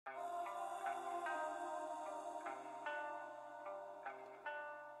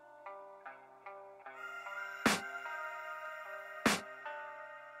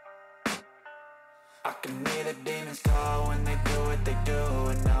I can hear the demons call when they do what they do.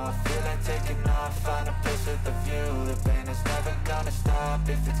 And now I feel like taking off, find a place with a view. The pain is never gonna stop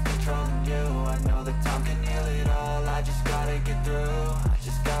if it's controlling you. I know that time can heal it all, I just gotta get through. I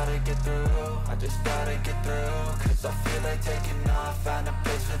just gotta get through, I just gotta get through. Cause I feel like taking off, find a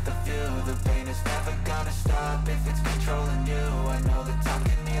place with a view. The pain is never gonna stop if it's controlling you. I know that time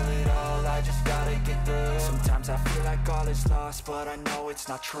can heal it all, I just gotta get through. Sometimes I feel like all is lost, but I know it's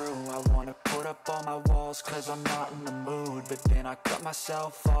not true. I wanna put up all my walls cause I'm not in the mood, but then I cut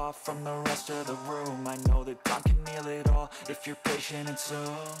myself off from the rest of the room. I know that time can heal it all if you're patient, and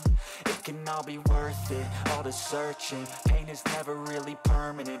soon it can all be worth it, all the searching. Pain is never really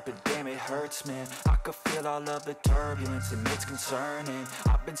permanent, but damn it hurts, man. I could feel all of the turbulence and it's concerning.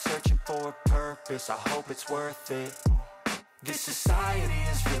 I've been searching for a purpose, I hope it's worth it. This society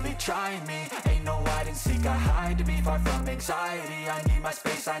is really trying me. Ain't no hide and seek, I hide to be far from anxiety. I need my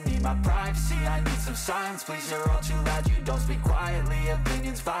space, I need my privacy. I need some silence, please, you're all too loud. You don't speak quietly,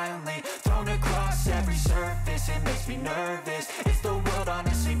 opinions violently thrown across every surface. It makes me nervous, is the world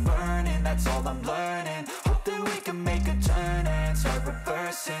honestly burning? That's all I'm learning. Hope that we can make a turn and start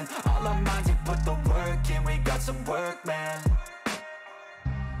reversing all our minds and put the work in. We got some work, man.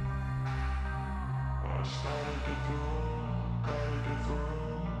 I started to do.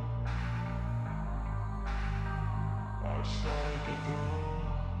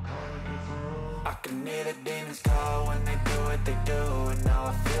 I can hear the demons call when they do what they do. And now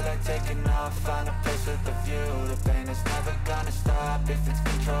I feel like taking off, find a place with a view. The pain is never gonna stop if it's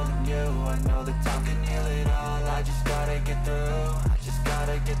controlling you. I know that time can heal it all, I just gotta get through. I just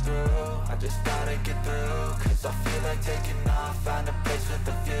gotta get through, I just gotta get through. Cause I feel like taking off, find a place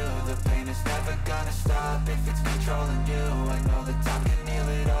with a view. The pain is never gonna stop if it's controlling you. I know that time can heal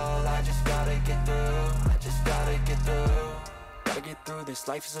it all, I just gotta get through. I just gotta get through. Gotta get through this,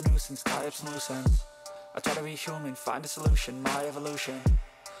 life is a nuisance, tie up some loose ends. I try to be human, find a solution, my evolution.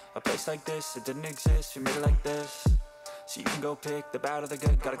 A place like this, it didn't exist, we made it like this. So you can go pick the bad or the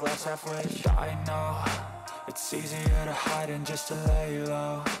good, got a glass halfway. I know, it's easier to hide than just to lay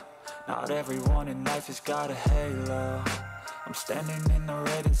low. Not everyone in life has got a halo. I'm standing in the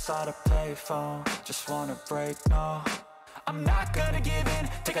red inside a payphone, just wanna break, no. I'm not gonna give in,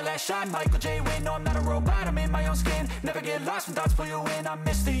 take a last shot, Michael J. Win. No, I'm not a robot, I'm in my own skin. Never get lost when thoughts pull you in. I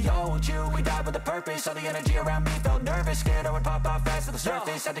miss the old you, we died with a purpose. All the energy around me felt nervous, scared I would pop out fast to the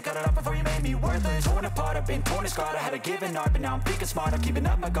surface. Had to cut it off before you made me worthless. Torn apart, I've been torn and scarred. I had a given art, but now I'm thinking smart. I'm keeping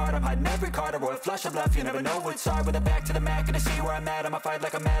up my guard, I'm hiding every card. A royal flush of love, you never know what's hard. With a back to the mat, gonna see where I'm at. I'ma fight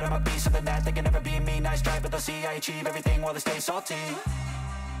like I'm mad, I'ma be something that they can never be me. Nice try, but they'll see I achieve everything while they stay salty.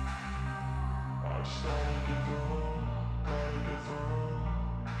 I started to go.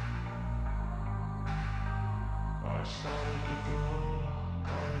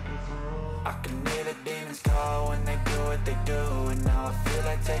 I can hear the demons call when they do what they do. And now I feel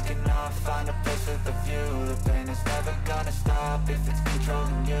like taking off, find a place with a view. The pain is never gonna stop if it's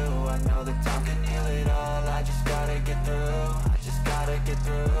controlling you. I know that time can heal it all, I just gotta get through. I just gotta get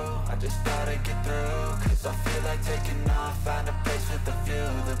through, I just gotta get through. Cause I feel like taking off, find a place with a view.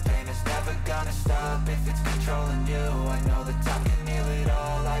 The pain is never gonna stop if it's controlling you. I know that time can heal it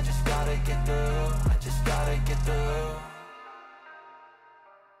all, I just gotta get through. I just gotta get through.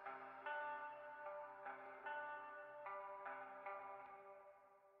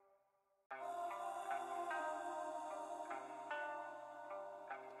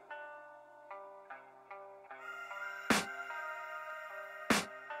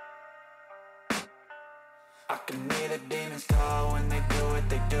 I can hear the demons call when they do what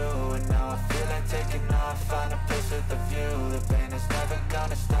they do. And now I feel like taking off, find a place with a view. The pain is never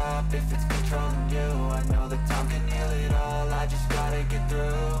gonna stop if it's controlling you. I know that time can heal it all, I just gotta get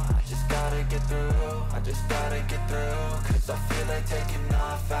through. I just gotta get through, I just gotta get through. Cause I feel like taking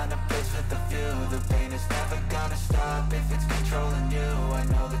off, find a place with a view. The pain is never gonna stop if it's controlling you. I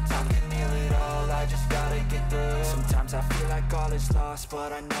know that time can heal it all, I just gotta get through. Sometimes I feel like all is lost,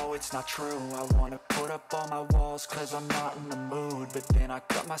 but I know it's not true. I wanna put up all my walls cause I'm not in the mood, but then I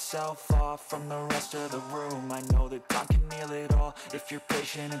cut myself off from the rest of the room. I know that time can heal it all if you're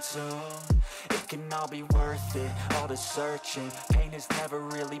patient, and soon it can all be worth it, all the searching. Pain is never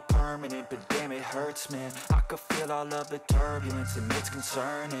really permanent, but damn it hurts, man. I could feel all of the turbulence and it's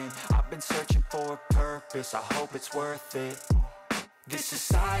concerning. I've been searching for a purpose, I hope it's worth it. This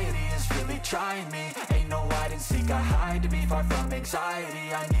society is really trying me. Ain't no hide and seek, I hide to be far from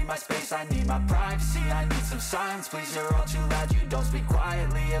anxiety. I need my space, I need my privacy. I need some silence, please, you're all too loud. You don't speak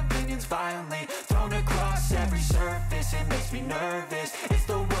quietly, opinions violently thrown across every surface. It makes me nervous, is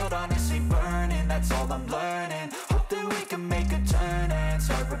the world honestly burning? That's all I'm learning. Hope that we can make a turn and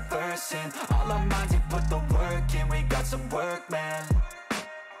start reversing all our minds and some work, man. I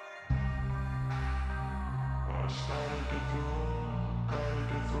just gotta get through, gotta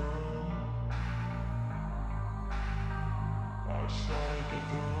get through. I just gotta get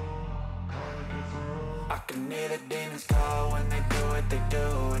through, gotta get through. I can hear the demons call when they do what they do.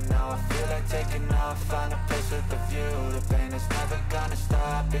 And now I feel like taking off, find a place with a view. The pain is never gonna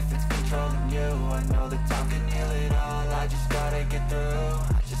stop if it's controlling you. I know that time can heal it all, I just gotta get through.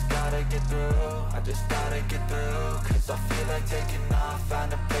 I just gotta get through, I just gotta get through. Cause I feel like taking off,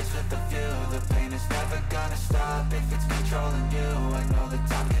 find a place with a view. The pain is never gonna stop if it's controlling you. I know that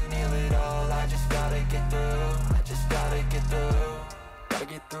time can heal it all, I just gotta get through. I just gotta get through. Gotta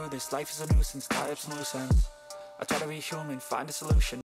get through this, life is a nuisance, tie up some loose ends. I try to be human, find a solution.